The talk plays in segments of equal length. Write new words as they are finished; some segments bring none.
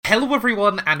Hello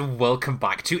everyone and welcome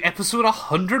back to episode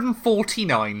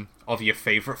 149 of your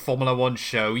favourite Formula 1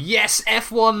 show. Yes,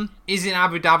 F1 is in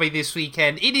Abu Dhabi this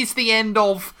weekend. It is the end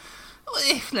of,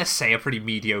 let's say, a pretty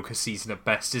mediocre season at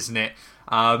best, isn't it?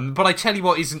 But I tell you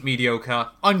what isn't mediocre.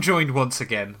 I'm joined once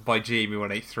again by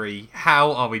Jamie183.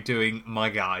 How are we doing, my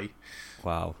guy?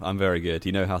 Wow, I'm very good.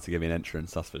 You know how to give me an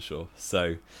entrance, that's for sure.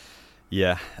 So,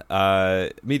 yeah,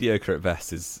 mediocre at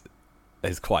best is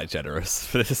quite generous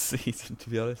for this season, to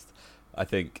be honest. I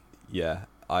think,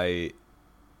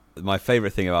 my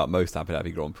favourite thing about most Abu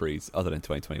Dhabi Grand Prix, other than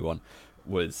 2021,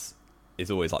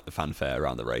 is always like the fanfare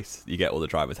around the race. You get all the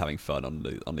drivers having fun on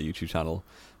the YouTube channel,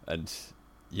 and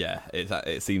yeah,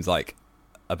 it seems like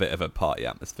a bit of a party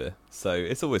atmosphere. So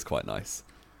it's always quite nice.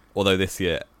 Although this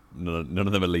year, none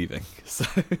of them are leaving, so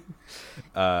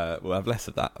we'll have less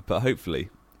of that. But hopefully,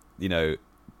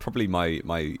 probably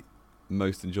my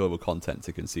most enjoyable content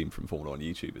to consume from Formula 1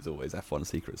 YouTube is always F1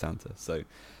 Secret Santa, so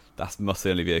that must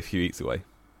only be a few weeks away.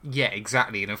 Yeah,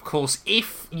 exactly. And of course,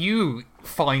 if you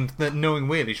find that Knowing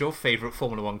Wheel is your favourite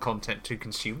Formula 1 content to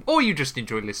consume, or you just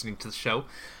enjoy listening to the show,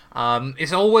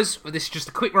 as always, this is just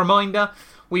a quick reminder,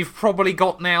 we've probably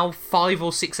got now 5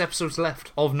 or 6 episodes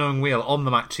left of Knowing Wheel on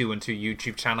the Mac212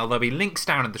 YouTube channel. There'll be links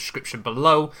down in the description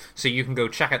below, so you can go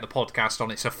check out the podcast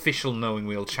on its official Knowing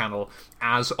Wheel channel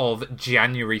as of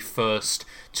January 1st,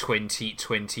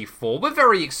 2024. We're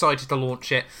very excited to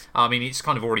launch it. I mean, it's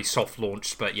kind of already soft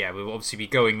launched, but yeah, we'll obviously be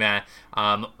going there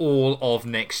all of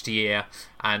next year,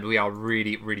 and we are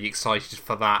really, really excited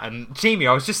for that. And Jamie,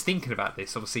 I was just thinking about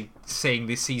this, obviously saying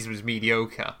this season was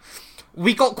mediocre.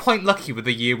 We got quite lucky with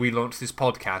the year we launched this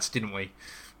podcast, didn't we?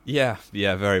 Yeah,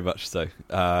 very much so.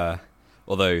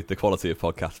 Although the quality of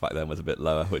podcasts back then was a bit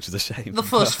lower, which is a shame. The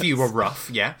first few were rough,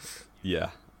 yeah. Yeah.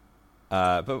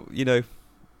 But,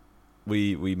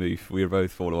 we move. We are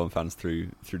both Formula 1 fans through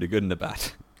the good and the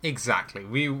bad. Exactly.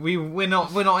 We're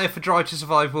not here for Drive to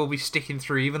Survive. We'll be sticking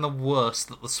through even the worst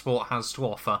that the sport has to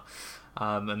offer.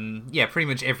 And yeah, pretty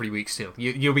much every week still.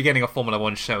 You'll be getting a Formula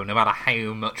 1 show, no matter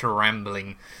how much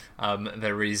rambling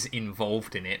there is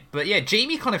involved in it. But yeah,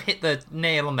 Jamie kind of hit the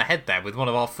nail on the head there with one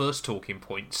of our first talking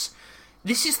points.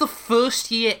 This is the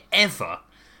first year ever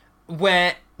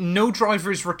where no driver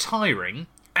is retiring,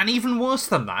 and even worse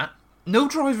than that, no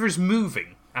driver is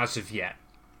moving as of yet.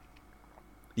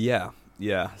 Yeah.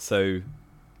 So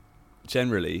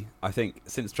generally, I think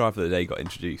since Drive of the Day got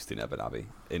introduced in Abu Dhabi,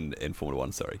 in Formula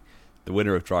 1, the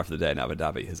winner of Drive of the Day in Abu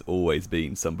Dhabi has always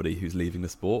been somebody who's leaving the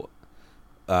sport.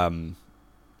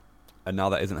 And now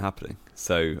that isn't happening.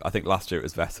 So I think last year it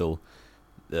was Vettel.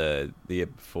 The year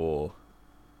before,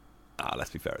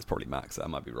 let's be fair, it's probably Max. I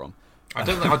might be wrong. I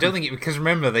don't think it, because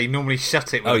remember they normally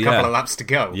shut it with a couple of laps to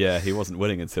go. Yeah, he wasn't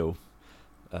winning until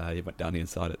he went down the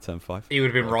inside at turn 5. He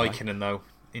would have been Raikkonen though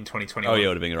in 2021. Oh, yeah, it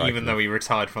would have been Raikkonen, even though he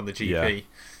retired from the GP.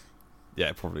 Yeah,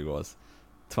 it probably was.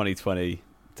 2020,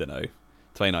 don't know.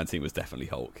 2019 was definitely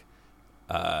Hulk.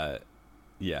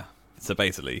 Yeah. So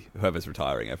basically, whoever's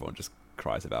retiring, everyone just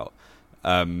cries about.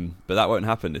 But that won't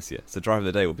happen this year. So Drive of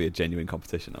the Day will be a genuine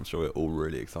competition. I'm sure we're all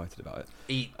really excited about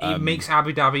it. It makes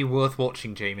Abu Dhabi worth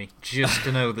watching, Jamie, just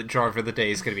to know that Driver of the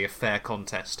Day is going to be a fair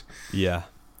contest. Yeah.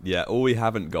 All we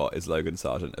haven't got is Logan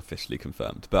Sargent officially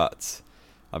confirmed, but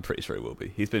I'm pretty sure he will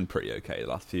be. He's been pretty okay the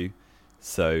last few.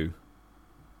 So,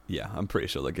 yeah, I'm pretty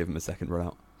sure they'll give him a second run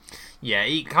out. Yeah,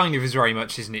 it kind of is very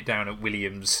much, isn't it, down at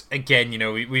Williams. Again,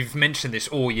 we've mentioned this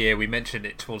all year. We mentioned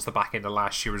it towards the back end of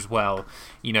last year as well.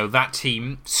 That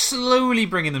team slowly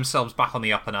bringing themselves back on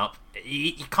the up and up.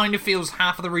 It kind of feels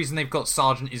half of the reason they've got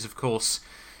Sargent is, of course,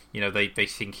 they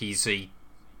think he's a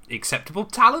acceptable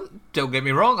talent. Don't get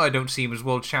me wrong, I don't see him as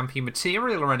world champion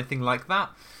material or anything like that.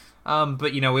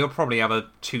 But, he'll probably have a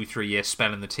 2-3 year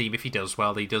spell in the team. If he does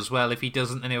well, he does well. If he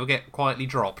doesn't, then he'll get quietly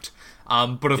dropped.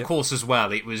 But of course, as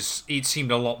well, it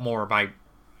seemed a lot more about,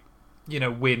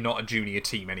 we're not a junior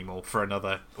team anymore for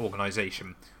another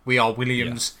organisation. We are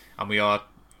Williams, and we are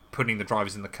putting the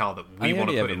drivers in the car that we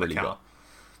want to put in the car.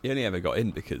 He only ever got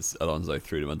in because Alonso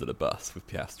threw him under the bus with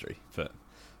Piastri. But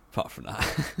apart from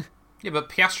that... Yeah, but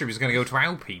Piastri was going to go to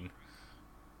Alpine.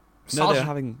 No, they're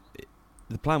having...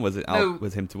 The plan was him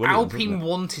to Williams. Alpine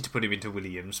wanted to put him into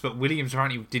Williams, but Williams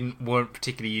apparently weren't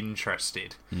particularly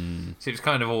interested. So it was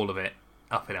kind of all of it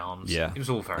up in arms. Yeah, it was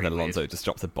all very and then Alonso weird. Just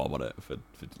dropped a bomb on it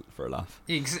for a laugh.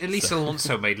 At least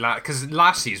Alonso made because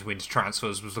last year's winter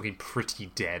transfers was looking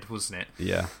pretty dead, wasn't it?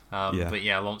 Yeah. But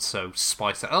yeah, Alonso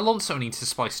spiced it. Alonso needs to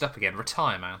spice it up again.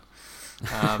 Retire,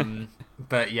 man.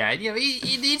 But yeah,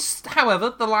 it's however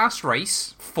the last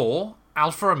race for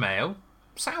Alfa Romeo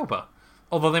Sauber.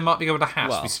 Although they might be going to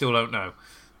Haas, we still don't know.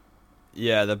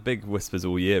 Yeah, the big whispers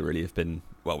all year really have been...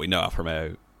 Well, we know Alfa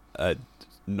Romeo are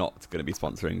not going to be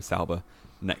sponsoring Sauber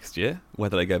next year.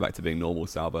 Whether they go back to being normal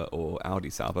Sauber or Audi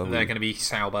Sauber, they're going to be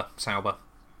Sauber.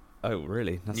 Oh,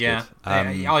 really? That's yeah.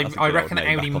 good. I reckon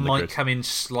Audi might come in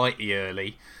slightly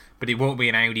early, but it won't be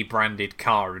an Audi branded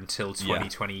car until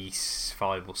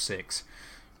 2025 or 6.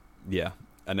 Yeah,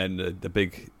 and then the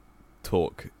big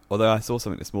talk. Although I saw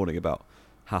something this morning about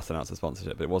Haas announced a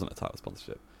sponsorship, but it wasn't a title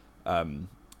sponsorship.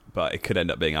 But it could end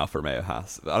up being Alfa Romeo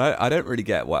Haas. I don't really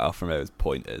get what Alfa Romeo's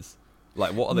point is.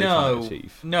 Like, what are they trying to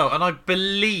achieve? No, and I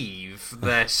believe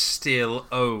they're still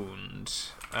owned.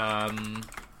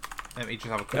 Let me just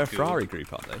have a quick They're a Google. Ferrari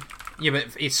group, aren't they? Yeah, but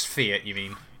it's Fiat, you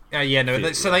mean? Yeah, no.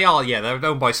 Fiat, So they are. Yeah, they're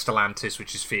owned by Stellantis,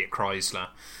 which is Fiat Chrysler.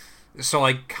 So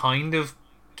I kind of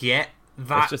get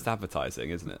that. It's just advertising,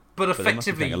 isn't it? But they must be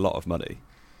effectively, paying a lot of money.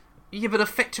 Yeah, but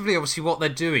effectively, obviously, what they're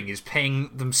doing is paying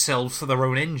themselves for their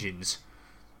own engines.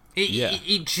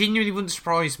 It genuinely wouldn't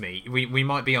surprise me. We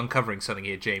might be uncovering something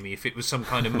here, Jamie, if it was some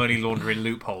kind of money laundering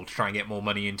loophole to try and get more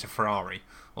money into Ferrari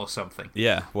or something.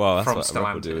 Yeah, well, that's from what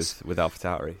Red Bull do Stellantis. with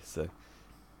AlphaTauri. So,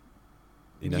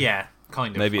 yeah,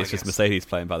 kind of. Maybe I it's just guess. Mercedes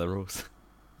playing by the rules.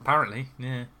 Apparently,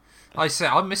 yeah. I say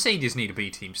Mercedes need a B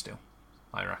team still.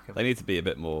 I reckon They need to be a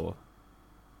bit more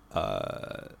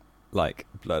like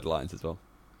blurred lines as well.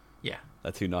 Yeah.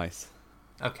 They're too nice.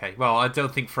 Okay. Well, I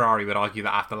don't think Ferrari would argue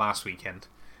that after last weekend,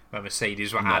 where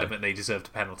Mercedes were No. adamant they deserved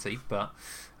a penalty. But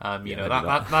you know maybe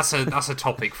not. that's a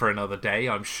topic for another day,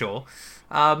 I'm sure.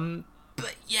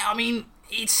 But yeah, I mean,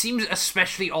 it seems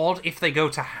especially odd if they go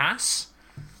to Haas.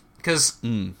 Because,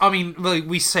 I mean,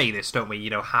 we say this, don't we? You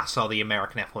know, Haas are the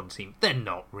American F1 team. They're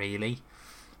not really.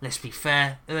 Let's be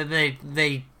fair.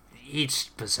 It's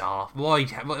bizarre. Why?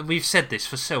 We've said this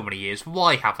for so many years.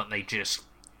 Why haven't they just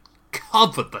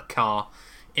covered the car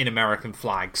in American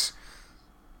flags?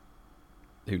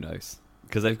 Who knows?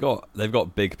 Because they've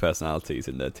got big personalities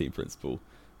in their team principal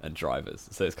and drivers,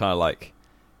 so it's kind of like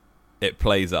it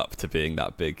plays up to being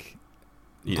that big,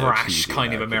 brash cheesy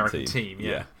kind of American team.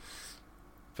 Yeah.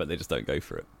 But they just don't go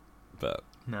for it. But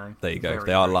No. there you go. Very,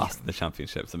 They are very last in the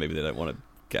championship, so maybe they don't want to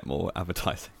get more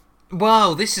advertising.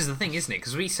 Well, this is the thing, isn't it?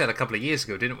 Because we said a couple of years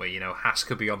ago, didn't we? You know, Haas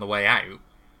could be on the way out,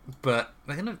 but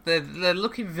they're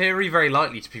looking very, very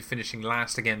likely to be finishing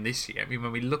last again this year. I mean,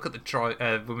 when we look at the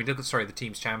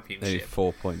team's championship, They need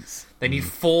 4 points. They need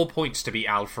 4 points to beat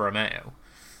Alfa Romeo.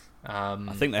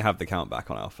 I think they have the count back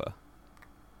on Alpha.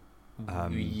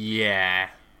 Yeah.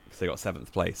 Because they got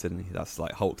 7th place, didn't he? That's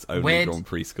like Hulk's only Grand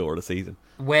Prix score of the season.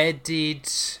 Where did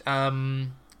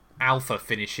Alpha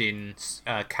finish in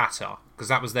Qatar? Because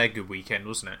that was their good weekend,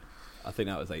 wasn't it? I think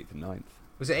that was 8th and 9th.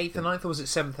 Was it 8th and 9th, or was it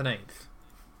 7th and 8th?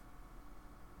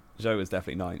 Joe was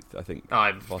definitely 9th, I think.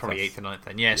 Probably 8th and 9th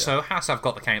then. Yeah, so Haas have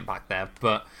got the count back there,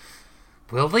 but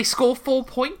will they score 4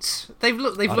 points? They've I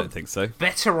looked don't think so.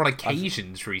 better on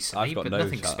occasions recently, but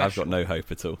nothing special. I've got no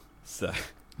hope at all. So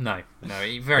No,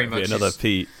 very much. another is-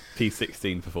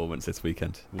 P16 performance this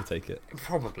weekend. We'll take it.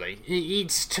 Probably.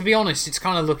 It's, to be honest, it's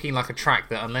kind of looking like a track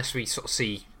that, unless we sort of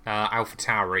see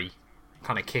AlphaTauri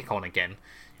kind of kick on again,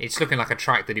 it's looking like a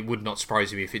track that it would not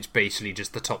surprise me if it's basically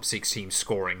just the top 6 teams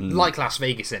scoring, like Las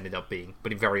Vegas ended up being,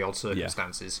 but in very odd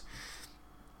circumstances.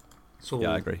 It's all,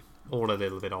 Yeah, I agree. All a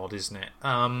little bit odd, isn't it?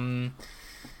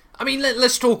 I mean,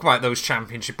 let's talk about those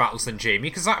championship battles then, Jamie,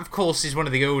 because that, of course, is one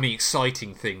of the only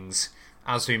exciting things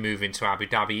as we move into Abu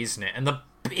Dhabi, isn't it? And the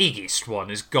biggest one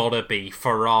has got to be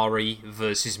Ferrari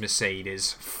versus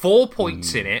Mercedes. 4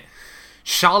 points in it.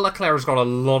 Charles Leclerc has got a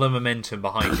lot of momentum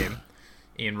behind him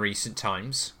in recent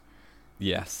times.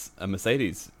 Yes, and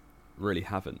Mercedes really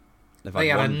haven't. They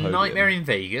had a nightmare in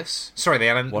Vegas. Sorry, they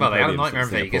had a nightmare in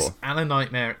Vegas and a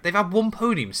nightmare. They've had one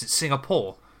podium since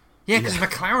Singapore. Yeah, because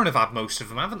McLaren have had most of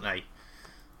them, haven't they?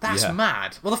 That's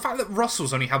mad. Well, the fact that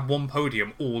Russell's only had one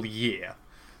podium all year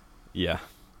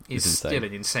is still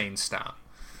an insane stat.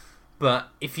 But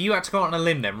if you had to go out on a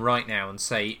limb then right now and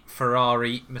say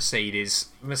Ferrari, Mercedes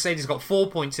got 4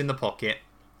 points in the pocket,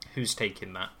 who's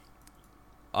taking that?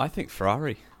 I think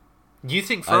Ferrari. You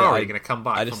think Ferrari are going to come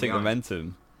back? I just think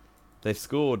momentum. They've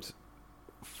scored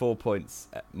 4 points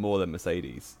more than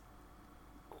Mercedes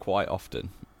quite often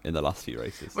in the last few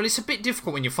races. Well, it's a bit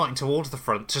difficult when you're fighting towards the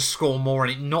front to score more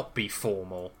and it not be 4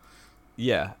 more.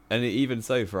 Yeah, and even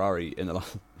so, Ferrari in the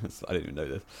last I didn't even know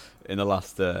this. In the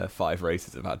last 5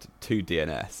 races, have had 2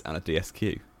 DNS and a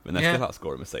DSQ, and they're still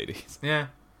outscoring Mercedes. Yeah.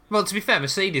 Well, to be fair,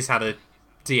 Mercedes had a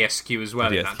DSQ as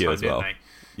well in that time, didn't they?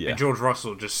 Yeah. And George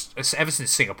Russell just, ever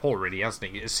since Singapore, really,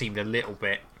 hasn't he? It has seemed a little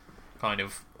bit kind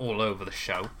of all over the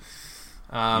show.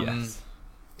 Yes.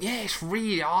 Yeah, it's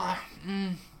really. I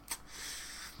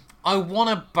want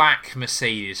to back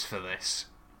Mercedes for this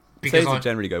Mercedes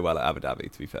generally go well at Abu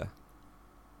Dhabi, to be fair.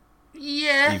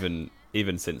 Yeah.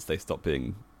 Even since they stopped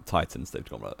being Titans, they've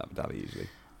gone like Abu Dhabi usually.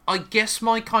 I guess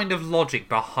my kind of logic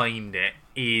behind it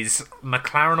is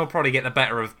McLaren will probably get the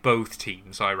better of both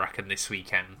teams, I reckon, this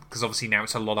weekend. Because obviously now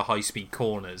it's a lot of high-speed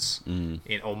corners,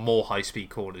 or more high-speed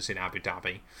corners in Abu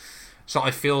Dhabi. So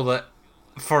I feel that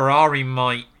Ferrari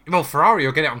might... Well, Ferrari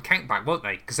will get it on countback, won't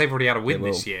they? Because they've already had a win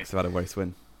this year. They've had a race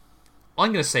win.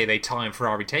 I'm going to say they tie and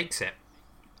Ferrari takes it.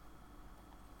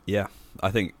 Yeah,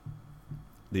 I think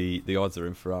the odds are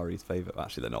in Ferrari's favour.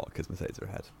 Actually, they're not, because Mercedes are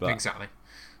ahead. But exactly.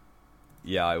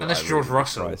 Yeah, unless George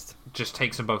Russell just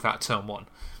takes them both out of turn one.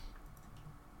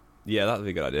 Yeah, that'd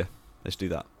be a good idea. Let's do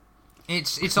that.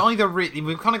 It's either really...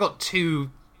 We've kind of got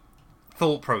two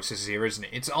thought processes here, isn't it?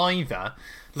 It's either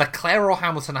Leclerc or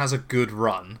Hamilton has a good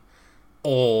run,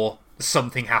 or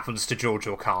something happens to George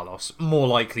or Carlos. More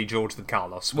likely George than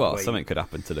Carlos. Well, something could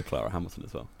happen to Leclerc or Hamilton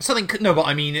as well. Something could... No, but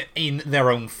I mean in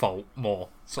their own fault more,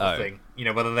 sort of thing. You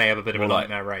know, whether they have a bit of a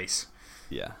nightmare race.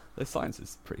 Yeah, the science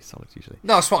is pretty solid usually.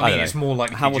 No, that's what I mean. It's more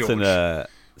likely Hamilton, George.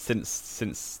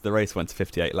 Since the race went to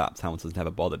 58 laps, Hamilton's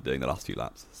never bothered doing the last few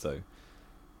laps, so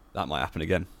that might happen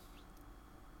again.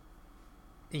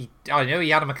 I know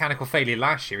he had a mechanical failure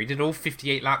last year. He did all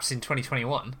 58 laps in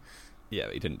 2021. Yeah,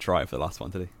 but he didn't try for the last one,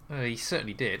 did he? He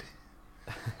certainly did.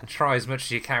 Try as much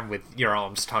as you can with your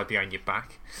arms tied behind your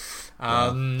back.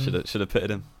 Should have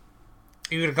pitted him.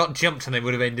 He would have got jumped and they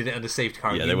would have ended it under safety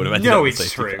car. Yeah, they would have ended it under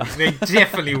safety car. No, it's true. They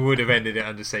definitely would have ended it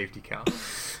under safety car.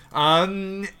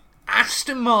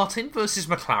 Aston Martin versus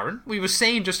McLaren. We were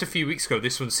saying just a few weeks ago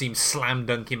this one seemed slam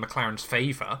dunk in McLaren's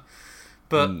favour.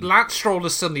 But Lance Stroll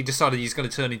has suddenly decided he's going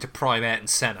to turn into Prime Ayrton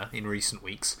Senna in recent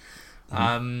weeks.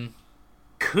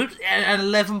 Could an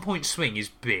 11-point swing is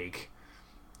big.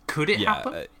 Could it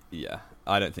happen? Yeah,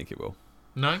 I don't think it will.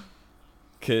 No?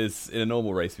 Because in a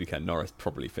normal race weekend, Norris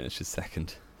probably finishes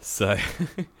second. So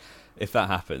if that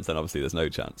happens, then obviously there's no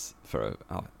chance for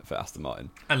Aston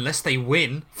Martin. Unless they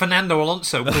win. Fernando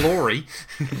Alonso, glory.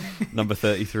 Number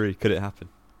 33, could it happen?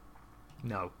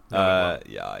 No.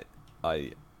 Yeah,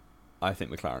 I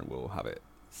think McLaren will have it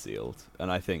sealed.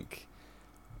 And I think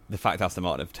the fact Aston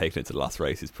Martin have taken it to the last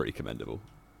race is pretty commendable.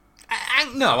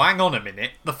 No, hang on a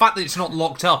minute. The fact that it's not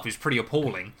locked up is pretty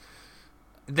appalling.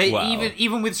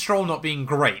 Even with Stroll not being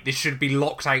great, this should be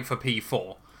locked out for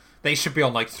P4. They should be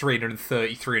on like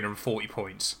 330, 340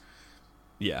 points.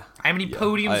 Yeah. How many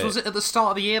podiums was it at the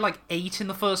start of the year? Like 8 in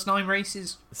the first 9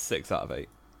 races? 6 out of 8.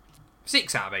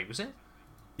 6 out of 8, was it?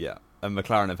 Yeah. And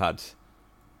McLaren have had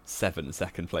 7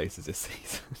 second places this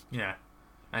season. Yeah.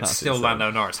 And that's still insane.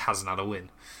 Lando Norris hasn't had a win.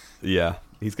 Yeah.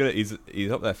 He's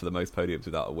up there for the most podiums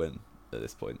without a win at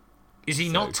this point. Is he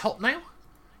not top now?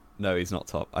 No, he's not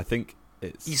top. I think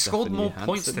he scored more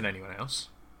points than anyone else.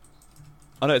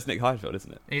 Oh no, it's Nick Heidfeld,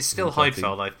 isn't it? It's still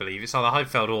Heidfeld, I believe. It's either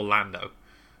Heidfeld or Lando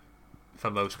for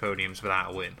most podiums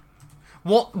without a win.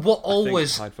 What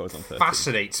always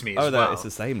fascinates me as well... it's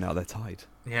the same now, they're tied.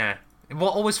 Yeah.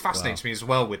 What always fascinates me as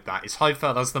well with that is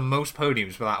Heidfeld has the most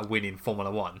podiums without a win in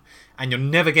Formula 1, and you'll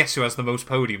never guess who has the most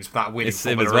podiums without a win in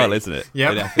Formula 1. It's him as well, isn't it?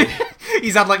 Yep.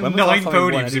 He's had like 9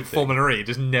 podiums in Formula E,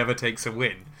 just never takes a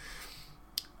win.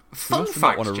 Fun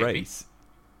fact, won a race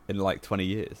in like 20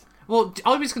 years. Well,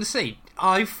 I was going to say,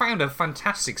 I found a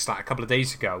fantastic stat a couple of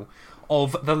days ago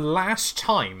of the last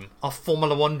time a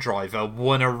Formula 1 driver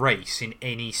won a race in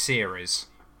any series.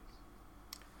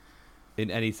 In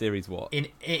any series what? In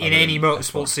any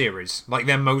motorsport series. Like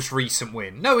their most recent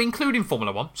win. No, including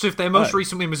Formula 1. So if their most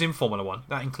recent win was in Formula 1,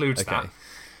 that includes that.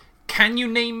 Can you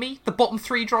name me the bottom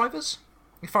 3 drivers?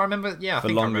 If I remember, I think I remember.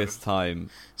 The longest time.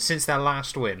 Since their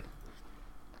last win.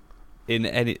 For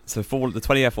the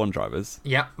 20 F1 drivers.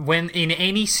 Yeah, when in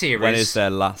any series. When is their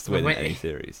last win in any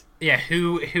series? Yeah,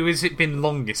 who has it been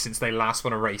longest since they last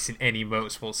won a race in any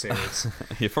motorsport series?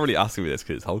 You're probably asking me this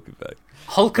because it's Hulkenberg.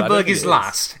 Hulkenberg is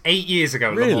last. 8 years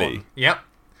ago. Really? Yep.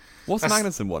 What's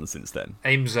Magnussen won since then?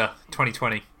 Aimsa,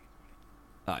 2020.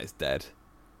 That is dead.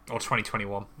 Or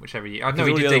 2021, whichever year. I know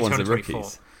he did Daytona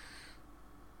 2024.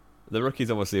 The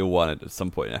rookies obviously all won at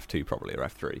some point in F2 probably, or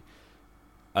F3.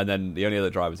 And then the only other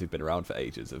drivers who've been around for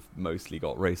ages have mostly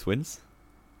got race wins.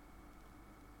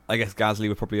 I guess Gasly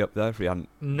were probably up there if he hadn't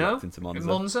walked into Monza.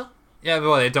 Monza? Yeah,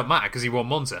 well, it don't matter because he won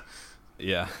Monza.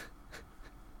 Yeah.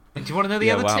 Do you want to know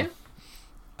the other two?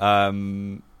 I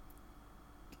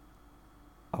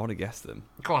want to guess them.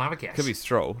 Go on, have a guess. Could be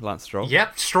Stroll, Lance Stroll.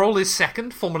 Yep, Stroll is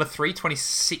second, Formula 3,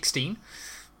 2016.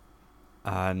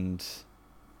 And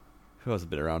who else has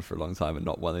been around for a long time and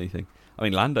not won anything? I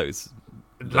mean, Lando is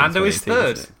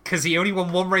third because he only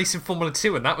won 1 race in Formula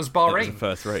 2, and that was Bahrain. It was the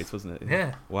first race, wasn't it?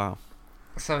 Yeah. Wow.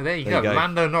 So there you There go. you go.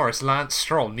 Lando Norris, Lance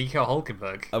Stroll, Nico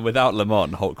Hulkenberg. And without Le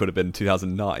Mans, Hulk would have been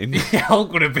 2009. Yeah,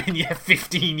 Hulk would have been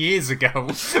 15 years ago,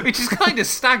 which is kind of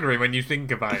staggering when you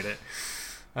think about it.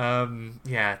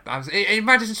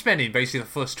 Imagine spending basically the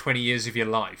first 20 years of your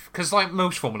life, because like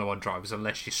most Formula 1 drivers,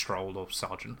 unless you're Stroll or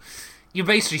Sargent, you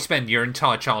basically spend your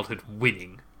entire childhood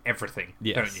winning everything,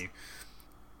 don't you?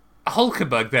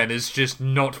 Hulkenberg then has just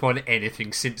not won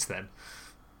anything since then.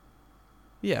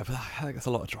 Yeah, but I think that's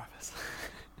a lot of drivers.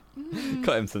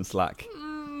 Cut him some slack.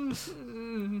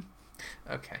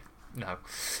 Okay. No.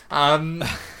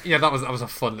 That was a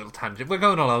fun little tangent. We're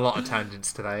going on a lot of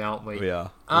tangents today, aren't we? We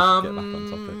are. We should get back on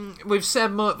topic. We've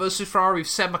said Merc versus Ferrari, we've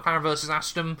said McLaren versus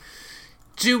Aston.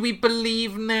 Do we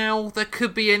believe now there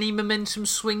could be any momentum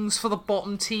swings for the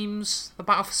bottom teams? The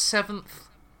battle for 7th?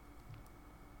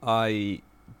 I'd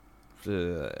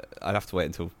have to wait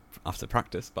until after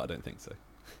practice, but I don't think so.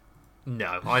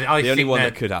 No, I the think only one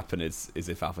that could happen is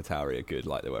if AlphaTauri are good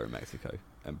like they were in Mexico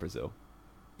and Brazil.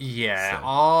 Yeah,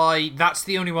 So. that's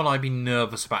the only one I'd be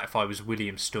nervous about if I was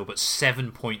Williams still, but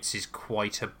 7 points is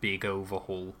quite a big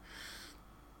overhaul.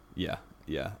 Yeah.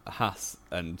 Haas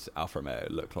and Alfa Romeo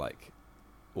look like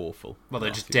awful. Well,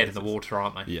 they're just dead in the water,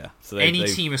 aren't they? Yeah. So any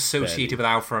team associated with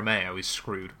Alfa Romeo is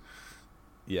screwed.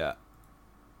 Yeah.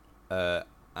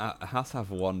 Haas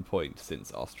have 1 point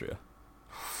since Austria.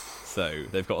 So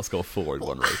they've got to score 4 in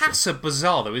one race. Haas are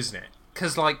bizarre though, isn't it?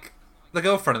 Because like the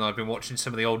girlfriend and I have been watching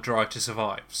some of the old Drive to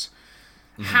Survives.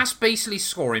 Haas basically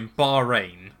score in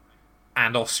Bahrain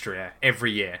and Austria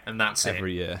every year, and that's it.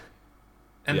 Every year.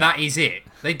 And that is it.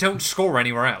 They don't score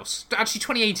anywhere else. Actually,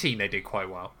 2018 they did quite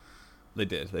well. They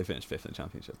did. They finished 5th in the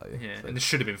championship that year. Yeah, so. and they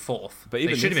should have been 4th. But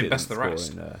even they should have been year, best of the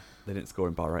rest. They didn't score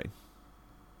in Bahrain.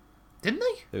 Didn't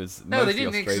they? It was No, they mostly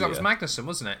didn't, because Australia. that was Magnussen,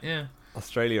 wasn't it? Yeah.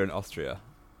 Australia and Austria.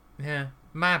 Yeah.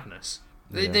 Madness.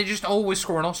 Yeah. They just always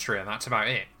score in Austria, and that's about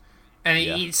it. And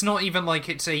Yeah. it's not even like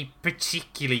it's a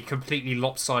particularly completely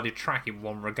lopsided track in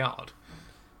one regard.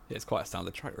 Yeah, it's quite a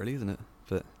standard track, really, isn't it?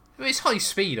 But I mean, it's high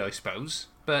speed, I suppose.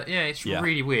 But yeah, it's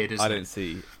really weird, isn't I it? don't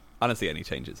see any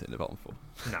changes in the bottom 4.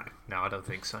 No, I don't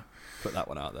think so. Put that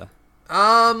one out there.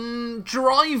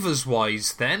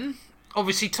 Drivers-wise, then,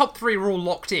 obviously top 3 are all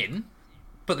locked in,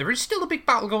 but there is still a big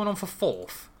battle going on for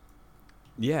 4th.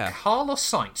 Yeah. Carlos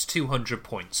Sainz, 200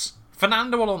 points.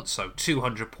 Fernando Alonso,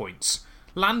 200 points.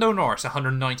 Lando Norris,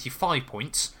 195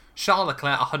 points. Charles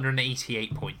Leclerc,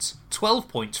 188 points. 12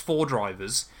 points, 4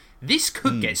 drivers. This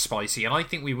could get spicy, and I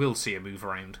think we will see a move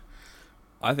around.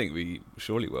 I think we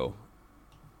surely will.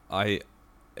 If I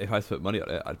had to put money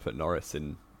on it, I'd put Norris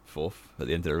in 4th at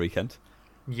the end of the weekend.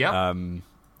 Yep.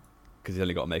 Because he's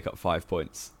only got to make up 5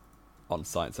 points on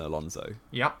Sainz and Alonso.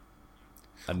 Yep.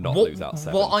 And not lose out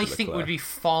 7 What to I think Leclerc. would be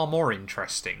far more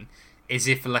interesting is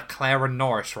if Leclerc and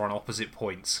Norris are on opposite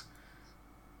points.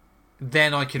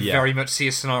 Then I can very much see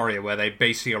a scenario where they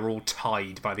basically are all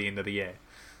tied by the end of the year.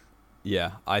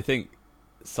 Yeah, I think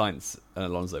Sainz and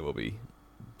Alonso will be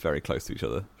very close to each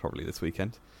other probably this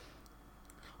weekend.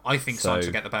 I think Sainz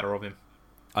will get the better of him.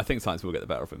 I think Sainz will get the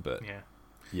better of him, but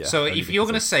yeah. So if you're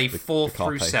going to say 4th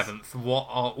through pace. 7th,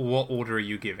 what order are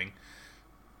you giving?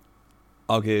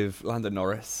 I'll give Lando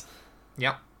Norris.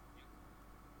 Yep.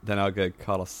 Then I'll go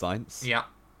Carlos Sainz. Yep.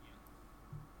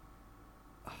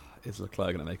 Is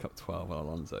Leclerc going to make up 12 on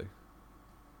Alonso?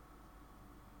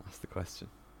 That's the question.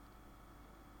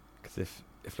 Because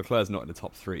if Leclerc's not in the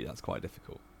top 3, that's quite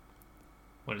difficult.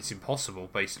 Well, it's impossible,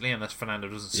 basically, unless Fernando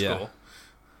doesn't Yeah. score.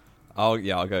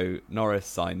 I'll go Norris,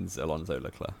 Sainz, Alonso,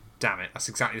 Leclerc. Damn it, that's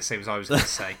exactly the same as I was going to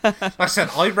say. Like I said,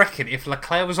 I reckon if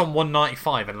Leclerc was on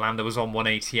 195 and Lando was on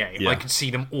 188, I could see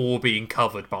them all being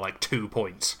covered by like 2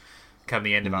 points come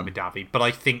the end of Abu Dhabi. But I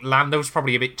think Lando's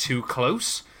probably a bit too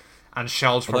close, and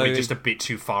Charles probably just a bit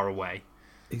too far away.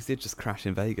 He did just crash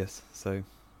in Vegas, so...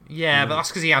 Yeah, but that's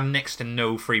because he had next to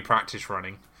no free practice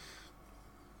running.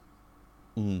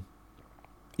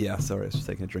 Yeah, sorry, I was just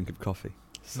taking a drink of coffee.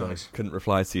 So Nice. couldn't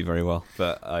reply to you very well,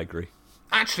 but I agree.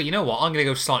 Actually, you know what? I'm going to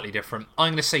go slightly different.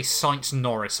 I'm going to say Sainz,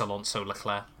 Norris, Alonso,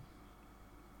 Leclerc.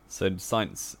 So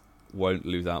Sainz won't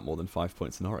lose out more than 5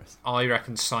 points to Norris. I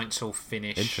reckon Sainz will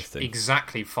finish Interesting.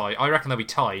 exactly 5. I reckon they'll be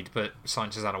tied, but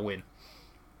Sainz has had a win.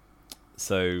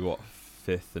 So, what,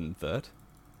 5th and 3rd?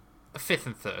 5th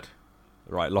and 3rd.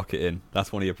 Right, lock it in.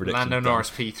 That's one of your predictions. Lando done. Norris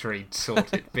P3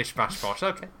 sorted. Bish bash bosh.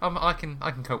 Okay, I can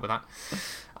cope with that.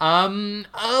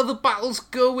 Other battles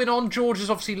going on. George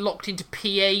is obviously locked into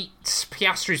P8.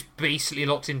 Piastri is basically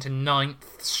locked into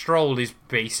 9th. Stroll is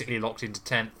basically locked into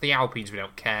 10th. The Alpines, we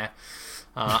don't care.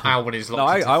 Albon is No,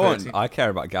 locked I into want. 30. I care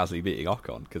about Gasly beating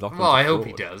Ocon because Ocon. Well, I hope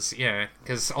he does, yeah,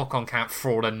 because Ocon can't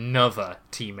fraud another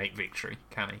teammate victory,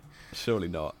 can he? Surely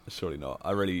not. Surely not.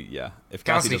 I really, yeah. If Gasly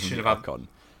Gasly doesn't should beat have had- Ocon,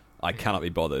 I cannot be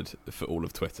bothered for all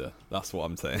of Twitter. That's what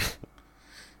I'm saying.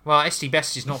 Well, SD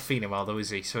Best is not feeling well, though, is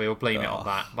he? So he'll blame it on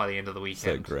that by the end of the So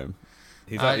weekend. grim.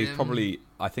 He's probably.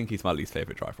 I think he's my least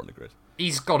favourite driver on the grid.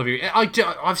 He's got to be.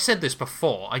 I've said this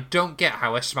before. I don't get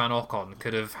how Esteban Ocon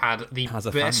could have had the Has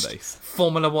a best fan base.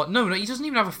 Formula One. No, he doesn't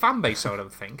even have a fan base. I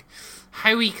don't think.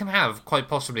 How he can have quite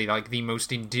possibly like the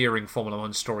most endearing Formula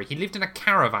One story. He lived in a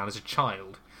caravan as a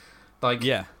child. Like,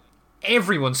 Yeah.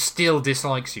 everyone still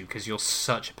dislikes you because you're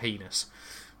such a penis.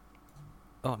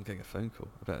 Oh, I'm getting a phone call.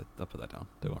 I'll put that down.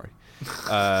 Don't worry.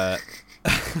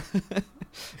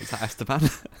 Is that Esteban?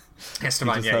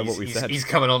 Esteban, yeah, he's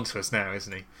coming on to us now,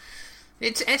 isn't he?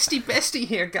 It's Esty Bestie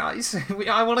here, guys.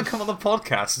 I want to come on the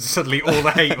podcast, and suddenly all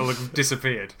the hate will have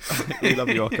disappeared. We love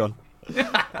you, Ocon.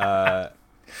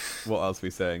 What else are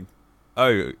we saying?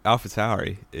 Oh,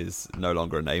 AlphaTauri is no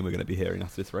longer a name we're going to be hearing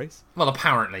after this race. Well,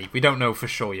 apparently. We don't know for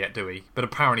sure yet, do we? But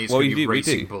apparently it's going to be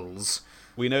Racing Bulls.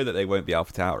 We know that they won't be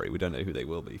AlphaTauri. We don't know who they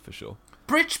will be for sure.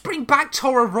 Bring back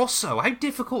Toro Rosso. How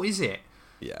difficult is it?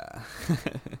 Yeah.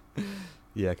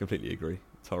 Yeah, completely agree.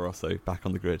 Toro Rosso back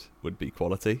on the grid would be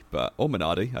quality, or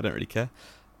Minardi. I don't really care.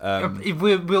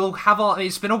 We'll have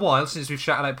it's been a while since we've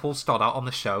shouted out Paul Stoddart on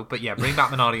the show, but yeah, bring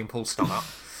back Minardi and Paul Stoddart.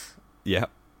 Yeah.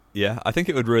 I think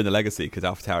it would ruin the legacy because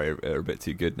AlphaTauri are a bit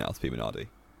too good now to be Minardi.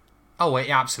 Oh, wait,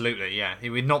 absolutely, yeah. It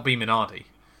would not be Minardi.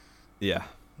 Yeah.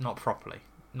 Not properly.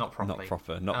 Not proper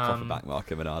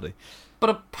backmarker Minardi. But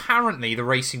apparently the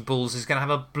Racing Bulls is going to have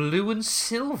a blue and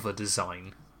silver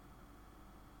design.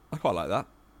 I quite like that.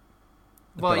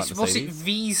 Well, what's it,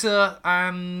 Visa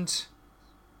and...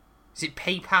 Is it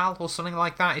PayPal or something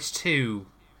like that? It's two.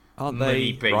 Aren't they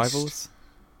money-based. rivals?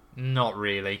 Not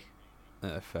really.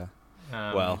 Fair.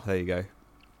 Well, there you go.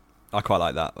 I quite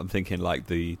like that. I'm thinking like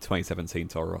the 2017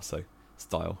 Toro Rosso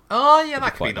style. Oh, yeah,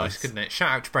 that could be nice, couldn't it?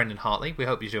 Shout out to Brendan Hartley. We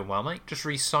hope he's doing well, mate. Just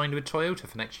re-signed with Toyota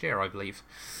for next year, I believe.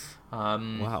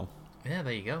 Wow. Yeah,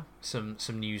 there you go. Some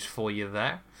news for you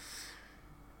there.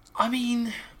 I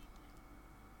mean...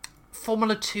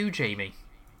 Formula 2, Jamie.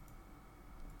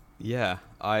 Yeah,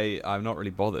 I'm not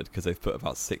really bothered because they've put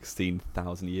about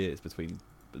 16,000 years between.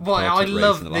 Well, I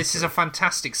love this. Is a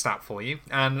fantastic stat for you,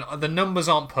 and the numbers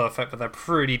aren't perfect, but they're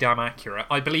pretty damn accurate.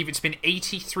 I believe it's been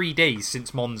 83 days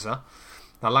since Monza,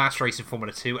 the last race in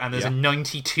Formula 2, and there's a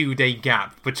 92-day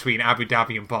gap between Abu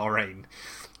Dhabi and Bahrain.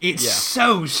 It's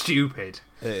so stupid.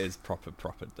 It is proper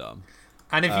dumb.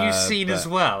 And have you seen as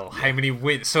well how many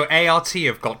wins? So ART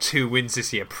have got 2 wins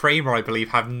this year. Prema, I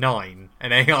believe, have 9,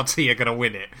 and ART are going to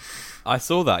win it. I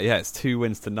saw that. Yeah, it's 2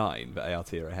 wins to 9, but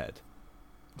ART are ahead.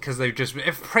 Because they've just...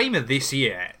 If Prema this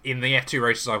year, in the F2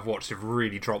 races I've watched, have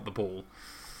really dropped the ball.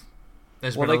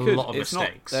 There's been a lot of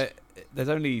mistakes. There's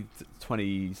only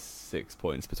 26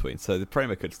 points between, so the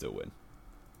Prema could still win.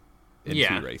 In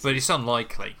 2 races. But it's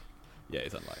unlikely. Yeah,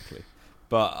 it's unlikely.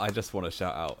 But I just want to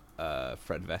shout out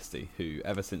Fred Vesti, who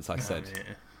ever since I said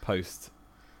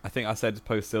I think I said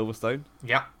post Silverstone.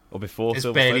 Yeah. Or before He's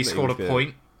Silverstone. Barely scored a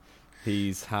point.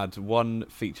 He's had 1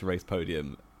 feature race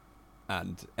podium,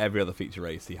 and every other feature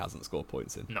race he hasn't scored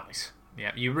points in. Nice.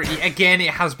 Yeah, again,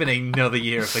 it has been another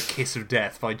year of the kiss of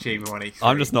death by Jamie183.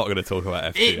 I'm just not going to talk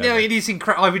about F2. It is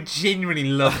incredible. I would genuinely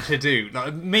love to do...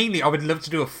 mainly, I would love to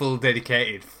do a full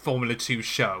dedicated Formula 2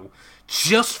 show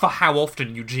just for how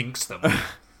often you jinx them.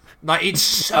 It's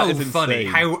so funny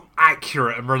how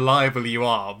accurate and reliable you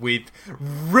are with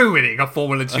ruining a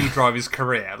Formula 2 driver's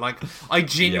career. I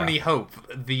genuinely hope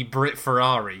the Brit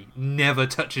Ferrari never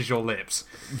touches your lips.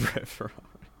 Brit Ferrari.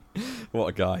 What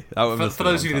a guy. For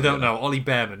those of you that don't know, Ollie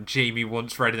Behrman, Jamie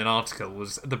once read in an article,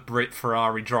 was the Brit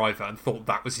Ferrari driver and thought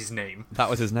that was his name. That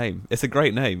was his name. It's a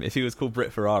great name. If he was called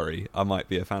Brit Ferrari, I might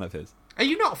be a fan of his. Are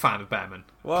you not a fan of Behrman?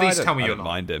 Well, Please tell me you're not.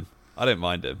 I don't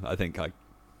mind him. I think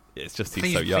it's just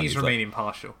he's so young. Please remain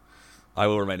impartial. I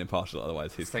will remain impartial,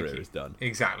 otherwise his career is done.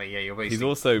 Exactly, yeah. You're basically he's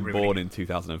also born in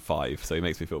 2005, so he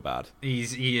makes me feel bad.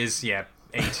 He is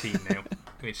 18 now,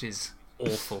 which is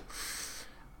awful.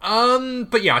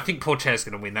 But yeah, I think Pourchaire's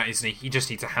going to win that, isn't he? He just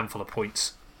needs a handful of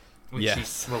points.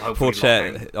 Yes.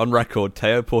 Pourchaire, on record,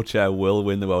 Théo Pourchaire will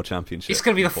win the World Championship. It's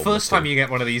going to be the first time you get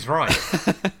one of these right.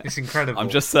 It's incredible. I'm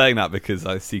just saying that because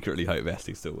I secretly hope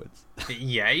Vesti still wins.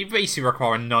 Yeah, you basically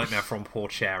require a nightmare from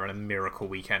Pourchaire and a miracle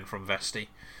weekend from Vesti,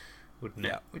 wouldn't it?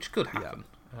 Yeah. Which could happen.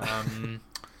 Yeah.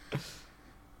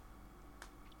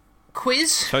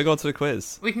 Quiz? Shall we go on to the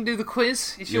quiz? We can do the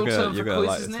quiz. It's your turn for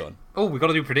quiz, isn't it? One. Oh, we've got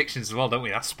to do predictions as well, don't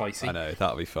we? That's spicy. I know,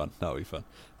 that'll be fun. Well,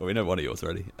 we know one of yours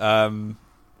already.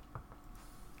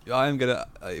 I'm gonna.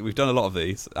 We've done a lot of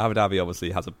these. Abu Dhabi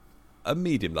obviously has a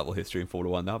medium level history in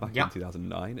Formula One now. Back in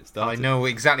 2009, it started. I know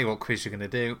exactly what quiz you're going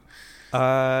to do.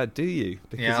 Do you?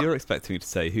 Because you're expecting me to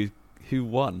say who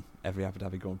won every Abu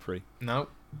Dhabi Grand Prix. No.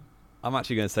 I'm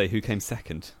actually going to say who came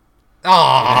second.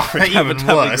 Oh, even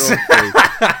worse.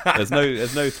 There's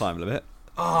no time limit.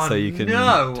 Oh, so you can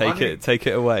take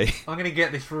it away. I'm going to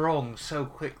get this wrong so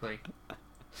quickly.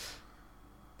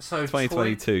 So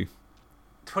 2022.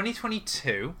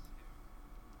 2022.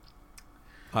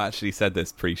 I actually said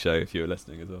this pre-show if you were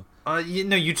listening as well.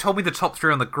 You told me the top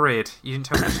 3 on the grid. You didn't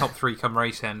tell me the top 3 come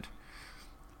race end.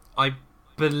 I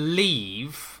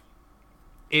believe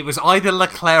it was either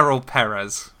Leclerc or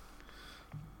Perez.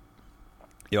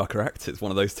 You are correct. It's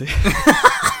one of those two.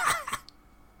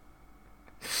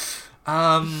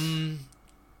 I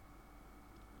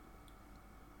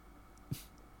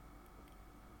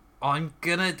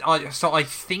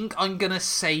think I'm gonna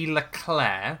say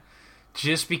Leclerc,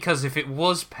 just because if it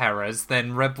was Perez,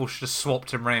 then Red Bull should have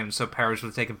swapped him round, so Perez would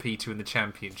have taken P2 in the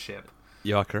championship.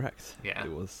 You are correct. Yeah,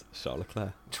 it was Charles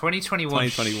Leclerc. 2021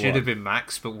 should have been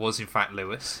Max, but was in fact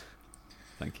Lewis.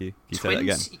 Thank you. Can you say that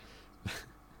again?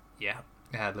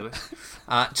 Yeah, Lewis.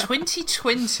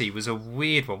 2020 was a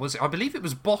weird one, was it? I believe it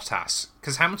was Bottas,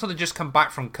 because Hamilton had just come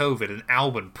back from COVID and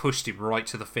Albon pushed him right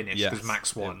to the finish because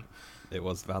Max won. It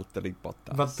was Valtteri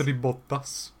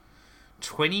Bottas.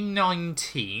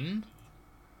 2019,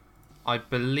 I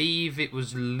believe it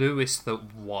was Lewis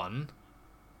that won.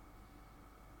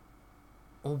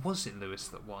 Or was it Lewis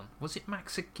that won? Was it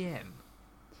Max again?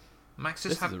 This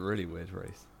is a really weird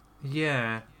race.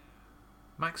 Yeah.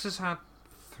 Max has had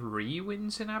 3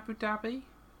 wins in Abu Dhabi.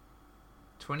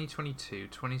 2022,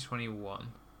 2021.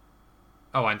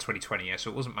 Oh, and 2020, yeah, so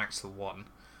it wasn't Max that won.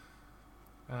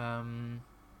 And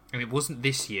it wasn't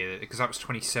this year, because that was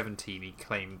 2017. He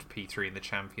claimed P3 in the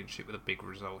championship with a big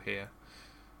result here.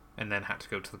 And then had to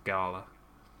go to the gala.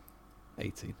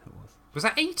 18, it was. Was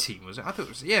that 18, was it? I thought it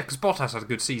was... Yeah, because Bottas had a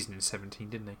good season in 17,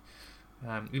 didn't he?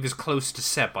 He was closer to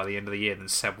Seb by the end of the year than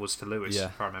Seb was to Lewis,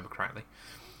 if I remember correctly.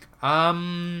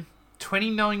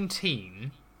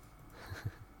 2019...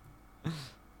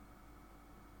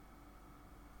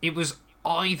 it was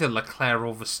either Leclerc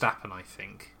or Verstappen, I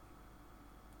think.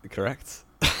 Correct.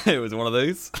 It was one of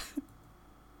those.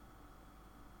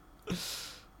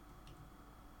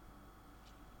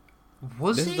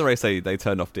 This is the race they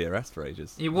turned off DRS for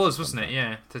ages. It was, wasn't it?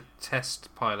 Yeah, to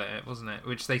test pilot it, wasn't it?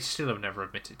 Which they still have never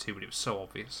admitted to, but it was so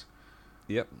obvious.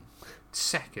 Yep.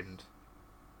 Second.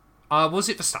 Was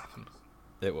it Verstappen?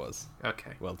 It was.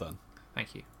 Okay. Well done.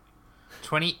 Thank you.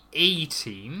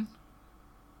 2018.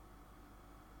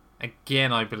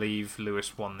 Again, I believe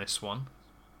Lewis won this one.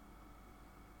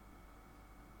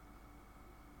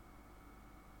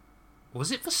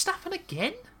 Was it Verstappen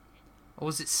again? Or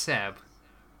was it Seb?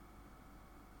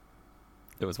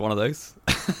 It was one of those.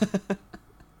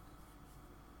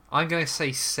 I'm going to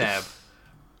say Seb.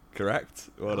 Correct.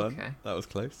 Well done. That was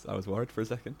close. I was worried for a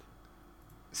second.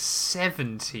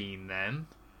 17 then.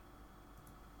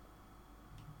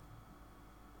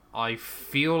 I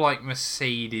feel like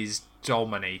Mercedes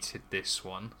dominated this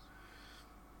one.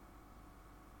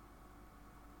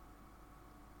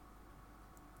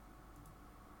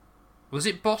 Was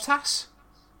it Bottas?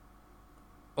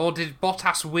 Or did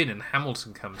Bottas win and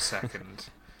Hamilton come second?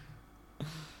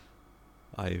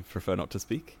 I prefer not to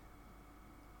speak.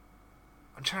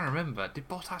 I'm trying to remember. Did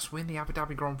Bottas win the Abu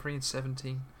Dhabi Grand Prix in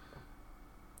 17?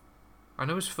 I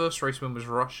know his first race win was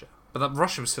Russia. But that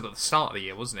Russia was still at the start of the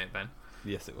year, wasn't it, then?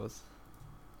 Yes, it was.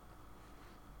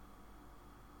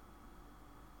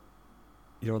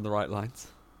 You're on the right lines.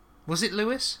 Was it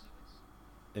Lewis?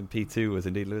 In P2 was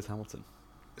indeed Lewis Hamilton.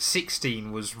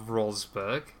 16 was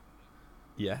Rosberg.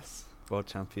 Yes, world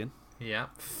champion. Yeah.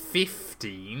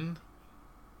 15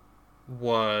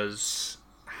 was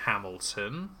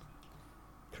Hamilton.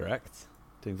 Correct.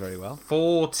 Doing very well.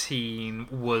 14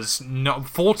 was one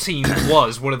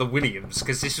of the Williams,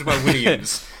 because this is where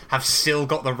Williams have still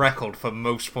got the record for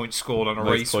most points scored on a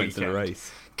race weekend. In a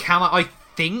race. I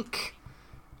think...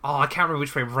 Oh, I can't remember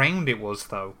which way round it was,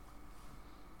 though.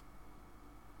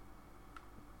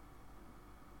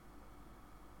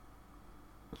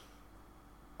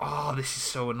 Oh, this is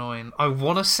so annoying. I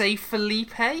want to say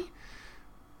Felipe.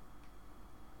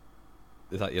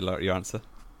 Is that your answer?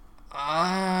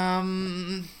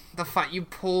 The fact you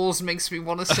pause makes me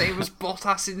want to say it was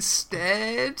Bottas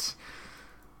instead.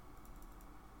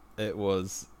 It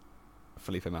was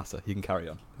Felipe Massa. You can carry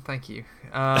on. Thank you.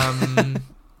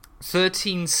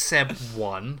 13 Seb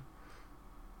 1.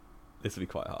 This will be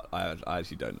quite hard. I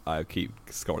actually don't. I keep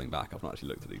scrolling back. I've not actually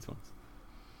looked at these ones.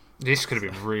 This could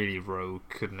have been really rogue,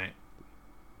 couldn't it?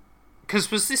 Because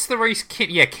was this the race?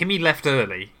 Kimi left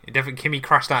early. Kimi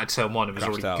crashed out at turn 1 and was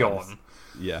already gone.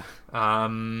 Yeah.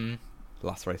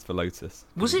 Last race for Lotus.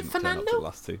 Was it Fernando? The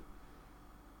last 2.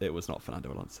 It was not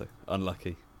Fernando Alonso.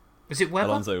 Unlucky. Was it Webber?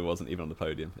 Alonso wasn't even on the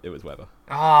podium. It was Webber.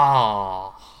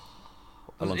 Ah.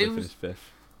 Alonso finished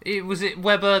 5th. Was it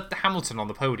Webber Hamilton on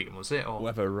the podium? Was it? Or?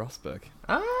 Webber Rosberg.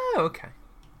 Oh, okay.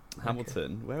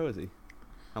 Hamilton. Where was he?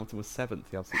 Hamilton was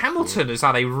 7th. Hamilton has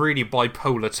had a really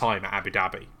bipolar time at Abu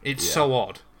Dhabi. It's so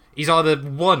odd. He's either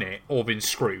won it or been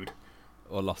screwed.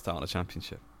 Or lost out on a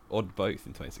championship. Or both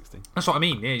in 2016. That's what I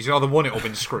mean. Yeah, he's either won it or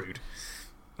been screwed.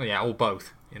 Yeah, or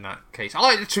both in that case.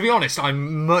 To be honest,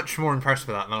 I'm much more impressed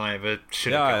with that than I ever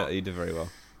should have got. Yeah, he did very well.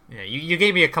 Yeah, you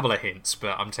gave me a couple of hints,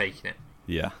 but I'm taking it.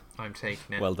 Yeah. I'm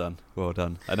taking it. Well done.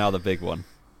 And now the big one.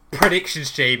 Predictions,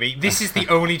 Jamie. This is the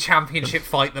only championship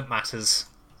fight that matters.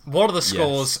 What are the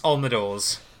scores on the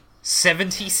doors?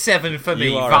 77 for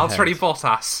me, Valtteri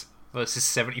Bottas, versus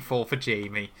 74 for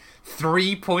Jamie.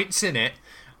 3 points in it,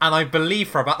 and I believe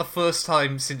for about the first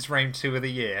time since round 2 of the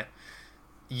year,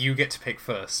 you get to pick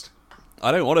first.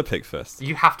 I don't want to pick first.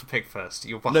 You have to pick first.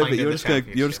 You're behind in the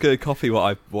championship. You're just going to copy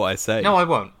what I say. No, I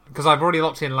won't, because I've already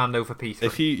locked in Lando for P3.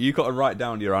 If you got to write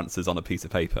down your answers on a piece of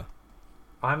paper.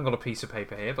 I haven't got a piece of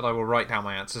paper here, but I will write down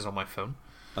my answers on my phone.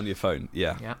 On your phone,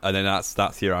 yeah. And then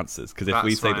that's your answers. Because if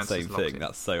we say the same thing,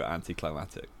 that's so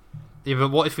anticlimactic. Yeah, but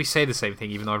what if we say the same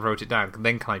thing even though I wrote it down?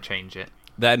 Then can I change it?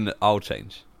 Then I'll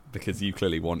change. Because you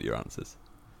clearly want your answers.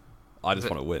 I just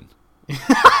want to win.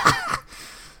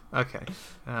 Okay.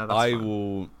 I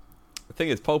will... The thing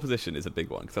is, pole position is a big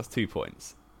one, because that's 2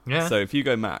 points. Yeah. So if you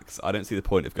go Max, I don't see the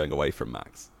point of going away from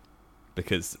Max.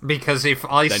 Because if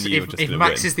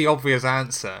Max is the obvious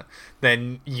answer,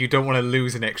 then you don't want to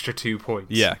lose an extra 2 points.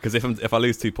 Yeah, because if I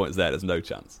lose 2 points there's no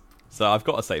chance. So I've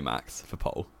got to say Max for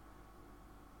pole,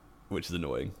 which is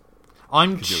annoying.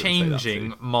 I'm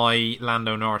changing my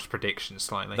Lando Norris prediction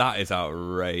slightly. That is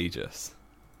outrageous.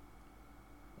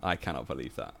 I cannot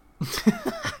believe that.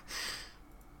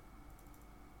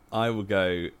 I will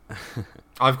go...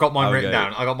 I've got mine written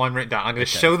down. I'm going to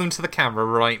show them to the camera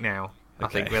right now. I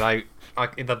think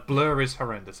the blur is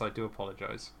horrendous. I do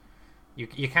apologise.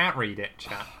 You can't read it,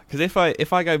 chat. Because if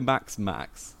I go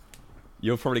Max,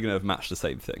 you're probably going to have matched the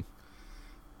same thing.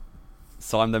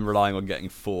 So I'm then relying on getting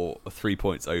 4 or 3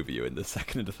 points over you in the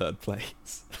second and the third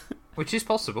place. Which is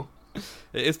possible.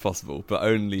 It is possible, but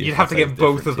only... You'd have to get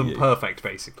both of them perfect,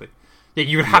 basically. Yeah,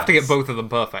 you would have to get both of them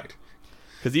perfect.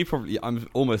 Because I'm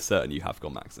almost certain you have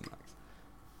gone Max and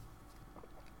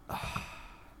Max.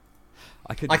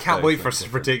 I can't wait for us to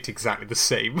predict exactly the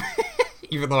same.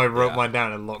 Even though I wrote mine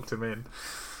down and locked them in.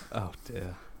 Oh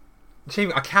dear.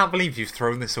 Jamie, I can't believe you've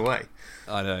thrown this away.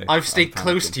 I know. I've stayed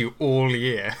close to you all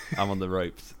year. I'm on the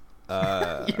ropes.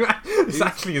 This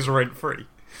actually is rent-free.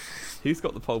 Who's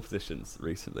got the pole positions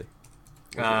recently?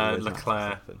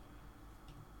 Leclerc.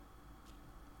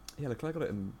 Yeah, Leclerc got it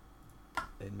in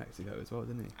Mexico as well,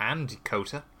 didn't he? And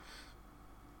Cota.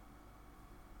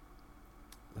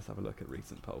 Let's have a look at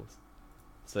recent polls.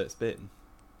 So it's been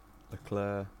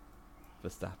Leclerc,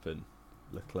 Verstappen,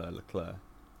 Leclerc,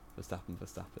 Verstappen,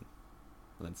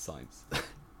 and then Sainz.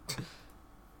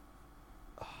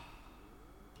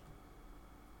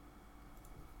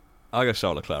 I'll go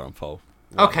Charles Leclerc on pole.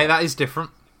 Okay, that is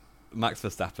different. Max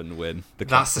Verstappen win.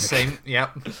 That's the same,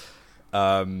 yep.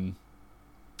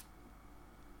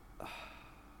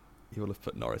 You will have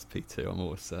put Norris P2, I'm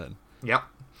almost certain. Yep.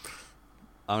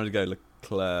 I'm going to go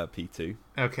Leclerc P2.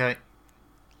 Okay.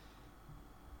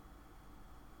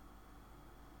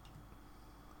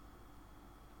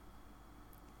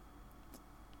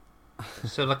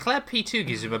 So Leclerc P2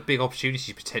 gives him a big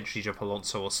opportunity to potentially jump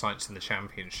Alonso or Sainz in the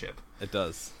championship. It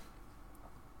does.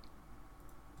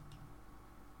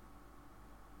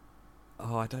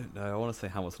 Oh, I don't know. I want to say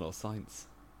Hamilton or Sainz.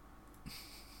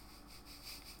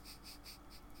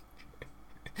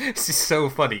 This is so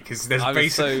funny because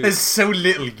there's so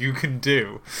little you can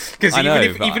do. Because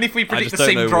even if we predict the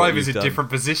same drivers in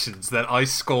different positions, then I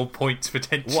score points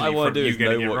potentially. What I want to do is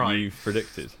know what right. you've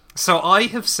predicted. So I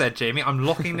have said, Jamie, I'm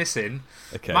locking this in.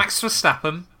 Okay. Max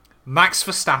Verstappen,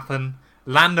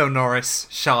 Lando Norris,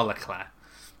 Charles Leclerc.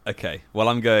 Okay. Well,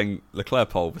 I'm going Leclerc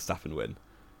pole, Verstappen win.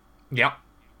 Yep.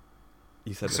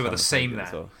 You said so we're the same there,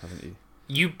 well, haven't you?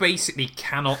 You basically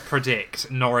cannot predict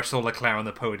Norris or Leclerc on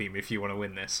the podium if you want to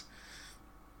win this.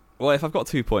 Well, if I've got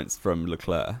 2 points from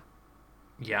Leclerc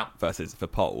versus for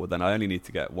pole, then I only need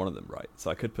to get one of them right.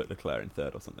 So I could put Leclerc in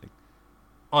third or something.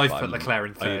 I've put Leclerc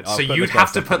in third, so you'd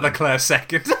have to put Leclerc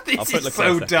second. This is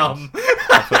so dumb.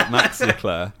 I'll put Max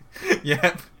Leclerc.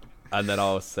 Yep. And then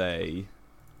I'll say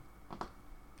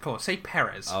Go on, say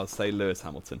Perez. I'll say Lewis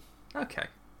Hamilton. Okay,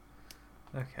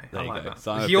 There I you like go. that.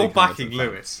 So I'm a You're big Hamilton backing fan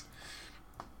Lewis.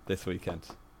 this weekend.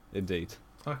 Indeed.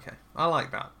 Okay, I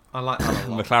like that. I like that a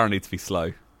lot. McLaren need to be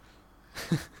slow.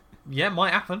 Yeah,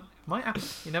 might happen.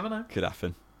 You never know. Could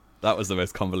happen. That was the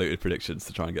most convoluted predictions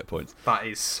to try and get points. That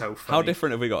is so funny. How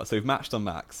different have we got? So we've matched on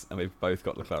Max, and we've both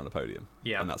got Leclerc on the podium.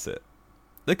 Yeah. And that's it.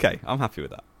 Okay, I'm happy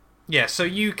with that. Yeah, so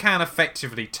you can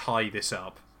effectively tie this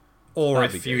up. Or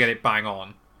That'd if be you good. get it bang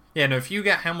on. Yeah, no, if you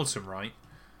get Hamilton right,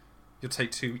 you'll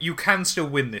take 2. You can still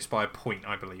win this by a point,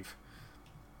 I believe.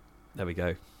 There we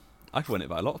go. I can win it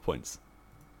by a lot of points.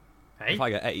 Hey? If I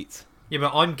get 8. Yeah,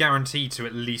 but I'm guaranteed to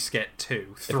at least get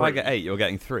 2. 3. If I get 8, you're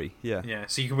getting 3. Yeah. Yeah,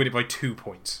 so you can win it by 2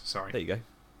 points. Sorry. There you go.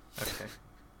 Okay.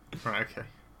 Right, okay.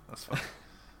 That's fine.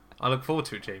 I look forward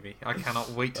to it, Jamie. I cannot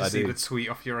wait to I see do. the tweet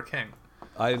off your account.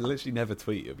 I literally never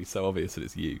tweet. It'll be so obvious that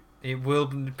it's you. It will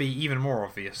be even more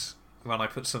obvious when I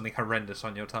put something horrendous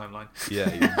on your timeline.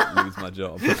 Yeah, you lose my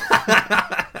job.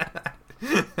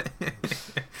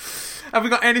 Have we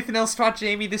got anything else to add,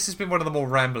 Jamie? This has been one of the more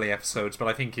rambly episodes, but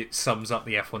I think it sums up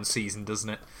the F1 season, doesn't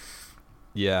it?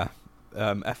 Yeah.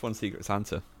 F1 Secret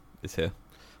Santa is here.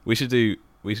 We should do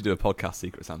a podcast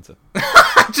Secret Santa.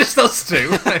 Just us two.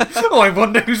 Oh, I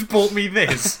wonder who's bought me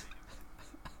this.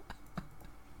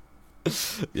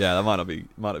 Yeah, that might not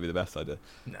be the best idea.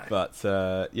 No.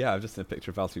 But yeah, I've just seen a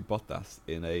picture of Valtteri Bottas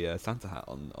in a Santa hat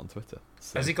on Twitter.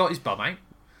 So. Has he got his bum out?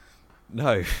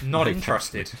 No. Not no,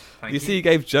 interested. Thank you see, he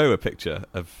gave Joe a picture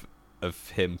of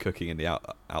him cooking in the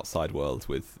outside world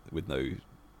with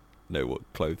no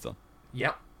clothes on.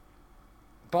 Yep.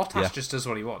 Bottas Yeah. just does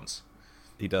what he wants.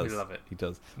 He does. We love it. He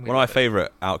does. We One of love my it.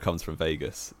 favourite outcomes from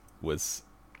Vegas was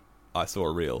I saw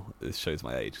a reel. This shows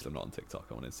my age because I'm not on TikTok.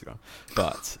 I'm on Instagram.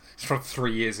 But It's from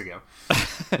 3 years ago.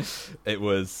 it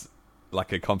was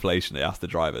like a compilation. They asked the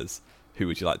drivers, who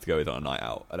would you like to go with on a night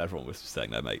out? And everyone was just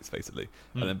saying their mates, basically.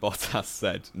 And then Bottas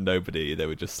said, nobody. They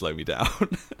would just slow me down.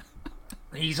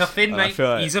 He's a Finn, And I mate. feel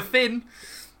like- He's a Finn.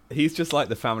 He's just like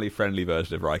the family-friendly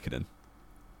version of Raikkonen,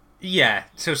 Yeah,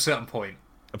 to a certain point.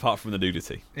 apart from the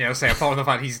nudity. Yeah, I'll say, apart from the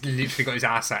fact he's literally got his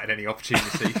ass out at any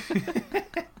opportunity.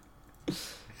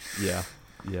 Yeah.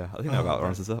 Yeah. I think that about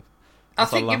rounds us up. I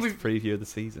That's our think last we've preview of the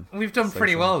season. done So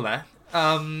pretty sad. well there.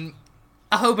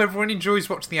 I hope everyone enjoys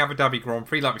watching the Abu Dhabi Grand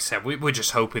Prix. Like we said, we're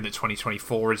just hoping that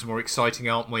 2024 is more exciting,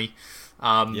 aren't we?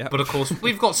 Yep. But of course,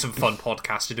 we've got some fun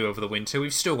podcasts to do over the winter.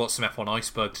 We've still got some F1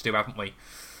 Iceberg to do, haven't we?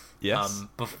 Yes.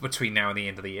 Between now and the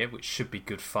end of the year, which should be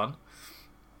good fun.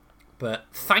 But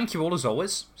thank you all, as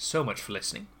always, so much for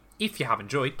listening. If you have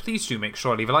enjoyed, please do make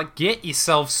sure to leave a like, get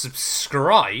yourself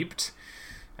subscribed,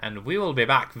 and we will be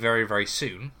back very, very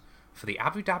soon for the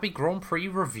Abu Dhabi Grand Prix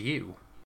review.